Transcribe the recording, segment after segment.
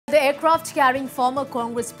The aircraft carrying former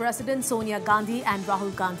Congress President Sonia Gandhi and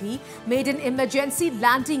Rahul Gandhi made an emergency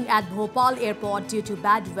landing at Bhopal airport due to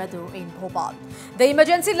bad weather in Bhopal. The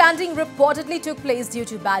emergency landing reportedly took place due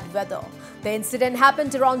to bad weather. The incident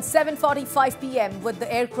happened around 7:45 p.m. with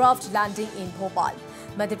the aircraft landing in Bhopal.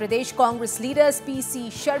 Madhya Pradesh Congress leaders P.C.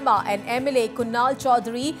 Sharma and MLA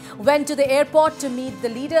𝗡𝗢𝗥 went to the airport to meet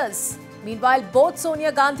the leaders. Meanwhile, both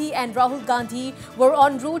Sonia Gandhi and Rahul Gandhi were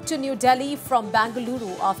en route to New Delhi from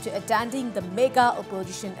Bengaluru after attending the Mega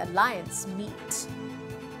Opposition Alliance meet.